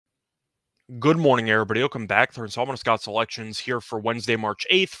Good morning, everybody. Welcome back to installment of Scott Selections here for Wednesday, March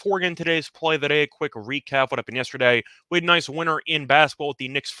 8th. For again today's play of the day, a quick recap what happened yesterday. We had a nice winner in basketball with the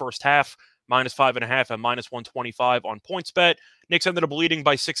Knicks first half, -5.5 and -125 on PointsBet. Knicks ended up leading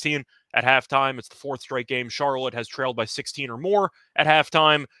by 16 at halftime. It's the fourth straight game Charlotte has trailed by 16 or more at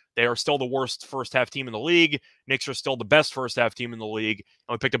halftime. They are still the worst first half team in the league. Knicks are still the best first half team in the league.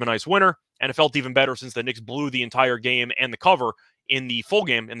 And we picked up a nice winner, and it felt even better since the Knicks blew the entire game and the cover in the full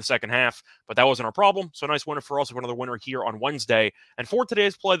game in the second half, but that wasn't our problem. So nice winner for us. Another winner here on Wednesday. And for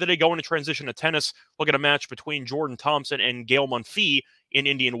today's play of the day, going to transition to tennis, look at a match between Jordan Thompson and Gael Monfils in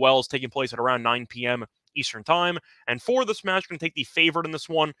Indian Wells, taking place at around 9 p.m. Eastern time. And for this match, going to take the favorite in this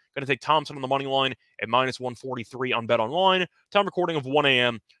one. Going to take Thompson on the money line at -143 on Bet Online. Time recording of 1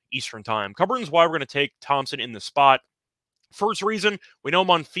 a.m. Eastern time. Covering why we're going to take Thompson in the spot. First reason, we know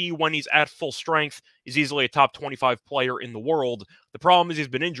Monfils, when he's at full strength, is easily a top 25 player in the world. The problem is he's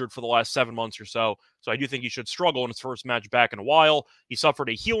been injured for the last 7 months or so I do think he should struggle in his first match back in a while. He suffered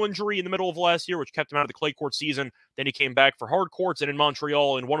a heel injury in the middle of last year, which kept him out of the clay court season. Then he came back for hard courts, and in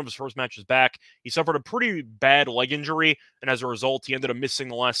Montreal, in one of his first matches back, he suffered a pretty bad leg injury, and as a result, he ended up missing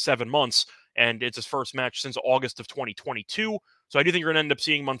the last 7 months, and it's his first match since August of 2022. So I do think you're going to end up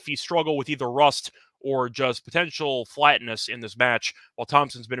seeing Monfils struggle with either rust or just potential flatness in this match, while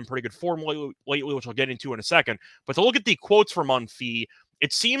Thompson's been in pretty good form lately, which I'll get into in a second. But to look at the quotes from Monfils,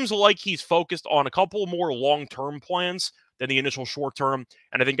 it seems like he's focused on a couple more long-term plans than the initial short-term,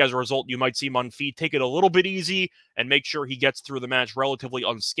 and I think as a result, you might see Monfils take it a little bit easy and make sure he gets through the match relatively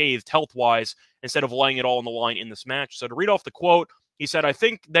unscathed health-wise instead of laying it all on the line in this match. So to read off the quote, he said, "I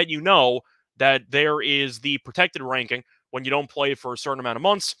think that you know that there is the protected ranking when you don't play for a certain amount of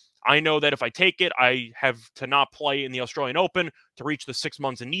months. I know that if I take it, I have to not play in the Australian Open to reach the 6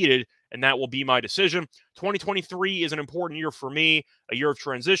 months needed, and that will be my decision. 2023 is an important year for me, a year of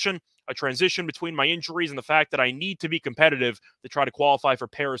transition, a transition between my injuries and the fact that I need to be competitive to try to qualify for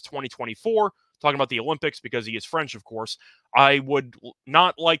Paris 2024. Talking about the Olympics because he is French, of course. I would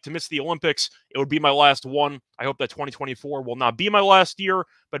not like to miss the Olympics. It would be my last one. I hope that 2024 will not be my last year,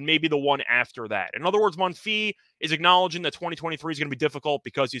 but maybe the one after that." In other words, Monfils is acknowledging that 2023 is going to be difficult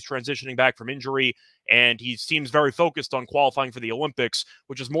because he's transitioning back from injury, and he seems very focused on qualifying for the Olympics,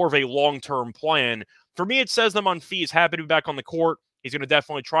 which is more of a long-term plan. For me, it says that Monfils is happy to be back on the court. He's going to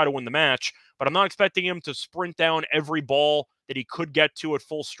definitely try to win the match, but I'm not expecting him to sprint down every ball that he could get to at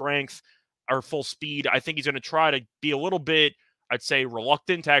full strength or full speed. I think he's going to try to be a little bit, I'd say,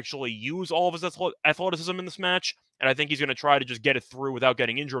 reluctant to actually use all of his athleticism in this match, and I think he's going to try to just get it through without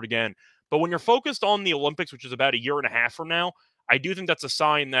getting injured again. But when you're focused on the Olympics, which is about a year and a half from now, I do think that's a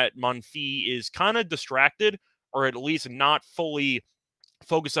sign that Monfils is kind of distracted, or at least not fully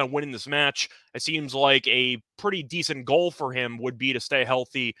focused on winning this match. It seems like a pretty decent goal for him would be to stay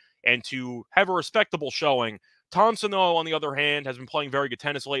healthy and to have a respectable showing. Thompson, though, on the other hand, has been playing very good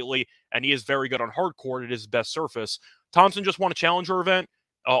tennis lately, and he is very good on hard court. It is his best surface. Thompson just won a challenger event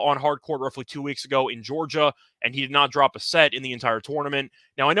on hard court roughly 2 weeks ago in Georgia, and he did not drop a set in the entire tournament.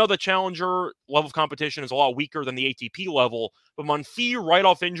 Now, I know the challenger level of competition is a lot weaker than the ATP level, but Monfils, right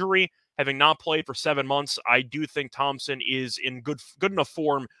off injury, having not played for 7 months, I do think Thompson is in good enough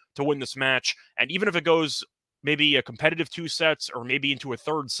form to win this match. And even if it goes maybe a competitive 2 sets or maybe into a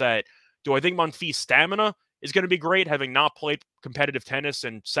third set, do I think Monfils' stamina is going to be great, having not played competitive tennis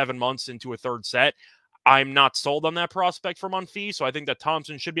in 7 months into a third set? I'm not sold on that prospect for Monfils, so I think that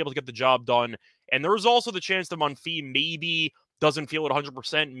Thompson should be able to get the job done. And there is also the chance that Monfils maybe doesn't feel it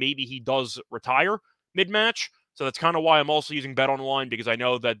 100%. Maybe he does retire mid-match. So that's kind of why I'm also using Bet Online, because I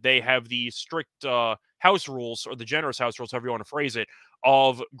know that they have the strict house rules, or the generous house rules, however you want to phrase it,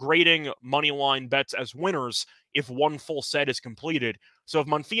 of grading money line bets as winners if one full set is completed. So if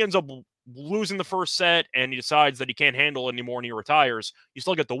Monfils ends up losing the first set and he decides that he can't handle it anymore and he retires, you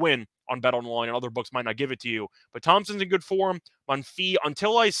still get the win on Bet Online, and other books might not give it to you. But Thompson's in good form. Monfils,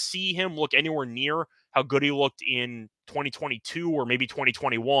 until I see him look anywhere near how good he looked in 2022 or maybe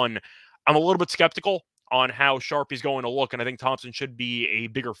 2021, I'm a little bit skeptical on how sharp he's going to look, and I think Thompson should be a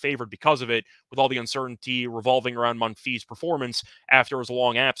bigger favorite because of it, with all the uncertainty revolving around Monfils' performance after his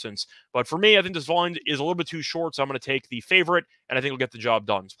long absence. But for me, I think this line is a little bit too short, so I'm going to take the favorite, and I think he'll get the job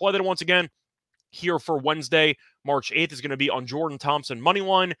done. So play that once again here for Wednesday, March 8th is going to be on Jordan Thompson money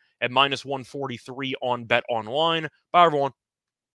line at -143 on Bet Online. Bye, everyone.